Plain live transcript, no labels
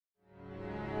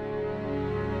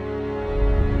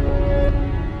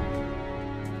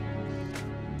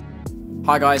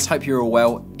Hi guys, hope you're all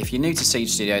well. If you're new to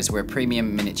Siege Studios, we're a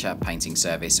premium miniature painting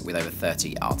service with over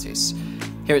 30 artists.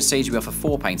 Here at Siege we offer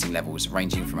 4 painting levels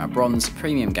ranging from our bronze,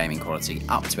 premium gaming quality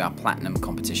up to our platinum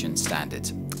competition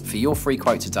standard. For your free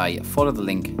quote today, follow the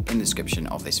link in the description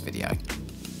of this video.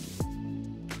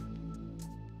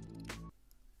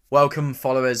 Welcome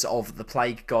followers of the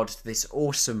Plague God to this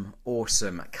awesome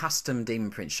custom Demon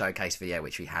Print showcase video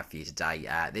which we have for you today.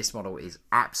 This model is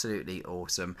absolutely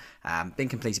awesome. Been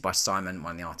completed by Simon,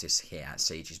 one of the artists here at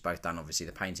Siege, who's both done obviously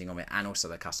the painting of it and also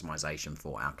the customization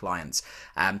for our clients.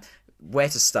 Where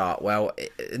to start? Well,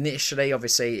 initially,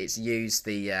 obviously, it's used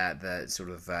the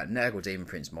sort of Nurgle Demon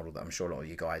Prints model that I'm sure a lot of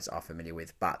you guys are familiar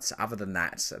with. But other than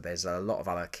that, there's a lot of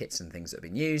other kits and things that have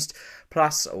been used,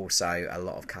 plus also a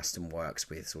lot of custom works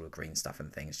with sort of green stuff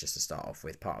and things. Just to start off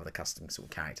with, part of the custom sort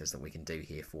of characters that we can do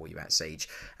here for you at Siege.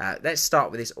 Let's start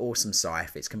with this awesome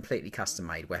scythe. It's completely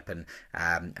custom-made weapon,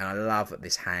 and I love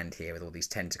this hand here with all these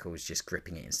tentacles just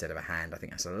gripping it instead of a hand. I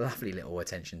think that's a lovely little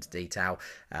attention to detail,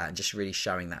 and just really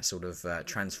showing that sort of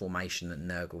transformation that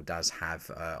Nurgle does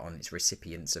have on its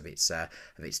recipients of its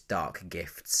dark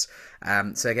gifts.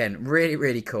 So again,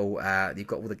 really cool. You've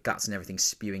got all the guts and everything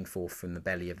spewing forth from the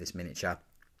belly of this miniature.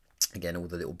 Again, all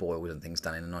the little boils and things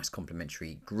done in a nice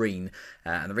complementary green,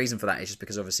 and the reason for that is just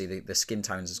because obviously the skin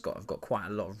tones have got quite a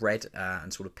lot of red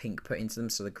and sort of pink put into them,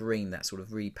 so the green, that sort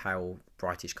of really pale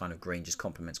brightish kind of green, just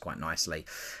complements quite nicely.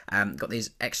 Got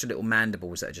these extra little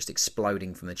mandibles that are just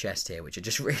exploding from the chest here, which are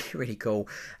just really cool.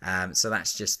 So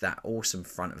that's just that awesome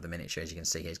front of the miniature. As you can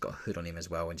see, he's got a hood on him as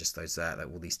well, and just those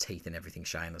all these teeth and everything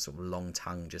showing, the sort of long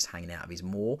tongue just hanging out of his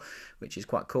maw, which is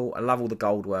quite cool. I love all the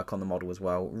gold work on the model as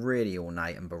well, really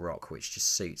ornate and baroque, which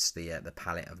just suits the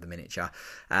palette of the miniature.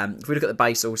 If we look at the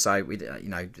base also, we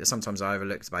sometimes I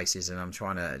overlook the bases, and I'm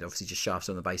trying to obviously just shaft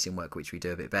on the basing work, which we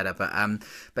do a bit better.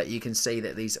 But you can see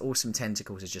that these awesome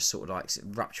tentacles are just sort of like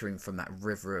rupturing from that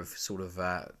river of sort of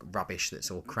rubbish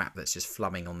that's all crap that's just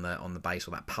flumming on the base,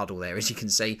 or that puddle there, as you can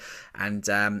see. And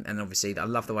obviously I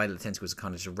love the way that the tentacles are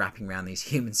kind of just wrapping around these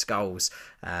human skulls.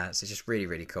 So it's just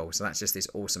really cool. So that's just this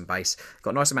awesome base.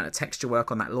 Got a nice amount of texture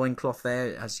work on that loincloth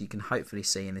there, as you can hopefully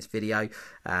see in this video.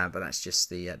 But that's just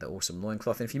the awesome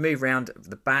loincloth. And if you move around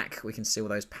the back, we can see all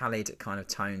those pallid kind of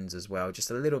tones as well,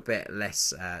 just a little bit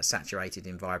less saturated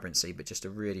in vibrancy, but just a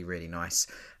really nice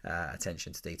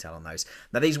attention to detail on those.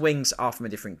 Now these wings are from a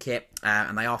different kit,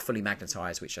 and they are fully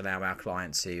magnetized, which allow our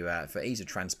clients to for ease of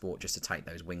transport just to take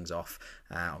those wings off.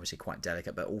 Obviously quite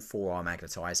delicate, but all 4 are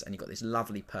magnetized, and you've got this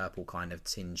lovely purple kind of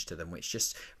tinge to them, which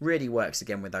just really works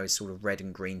again with those sort of red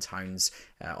and green tones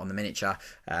on the miniature,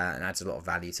 and adds a lot of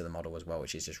value to the model as well,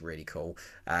 which is just really cool.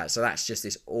 So that's just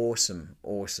this awesome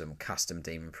custom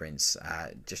Demon Prints.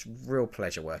 Just real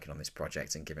pleasure working on this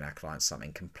project and giving our clients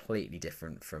something completely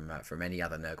different from any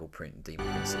other Nurgle print Demon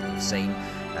Prints that you've seen.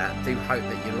 Do hope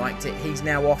that you liked it. He's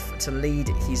now off to lead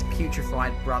his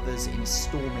putrefied brothers in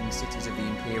storming cities of the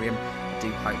Imperium. I do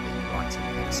hope that you liked it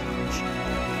ever so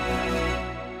much.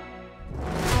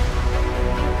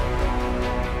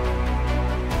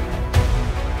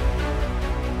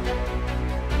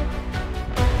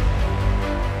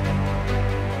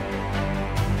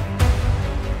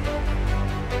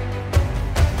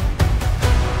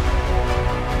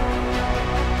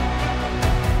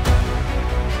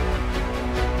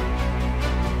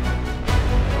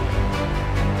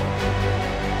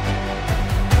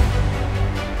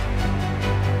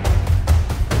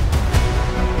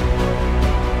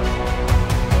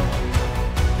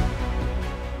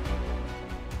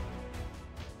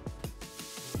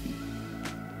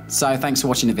 So thanks for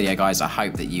watching the video, guys. I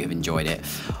hope that you have enjoyed it.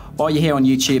 While you're here on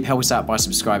YouTube, help us out by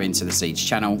subscribing to the Siege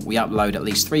channel. We upload at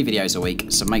least 3 videos a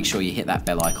week, so make sure you hit that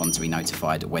bell icon to be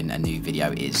notified when a new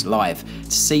video is live.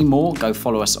 To see more, go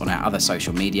follow us on our other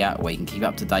social media, where you can keep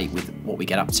up to date with what we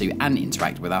get up to and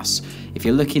interact with us. If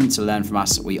you're looking to learn from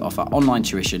us, we offer online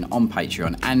tuition on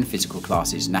Patreon and physical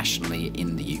classes nationally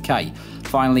in the UK.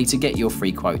 Finally, to get your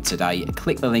free quote today,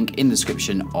 click the link in the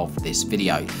description of this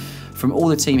video. From all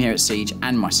the team here at Siege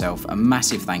and myself, a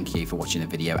massive thank you for watching the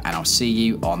video, and I'll see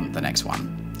you on the next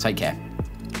one. Take care.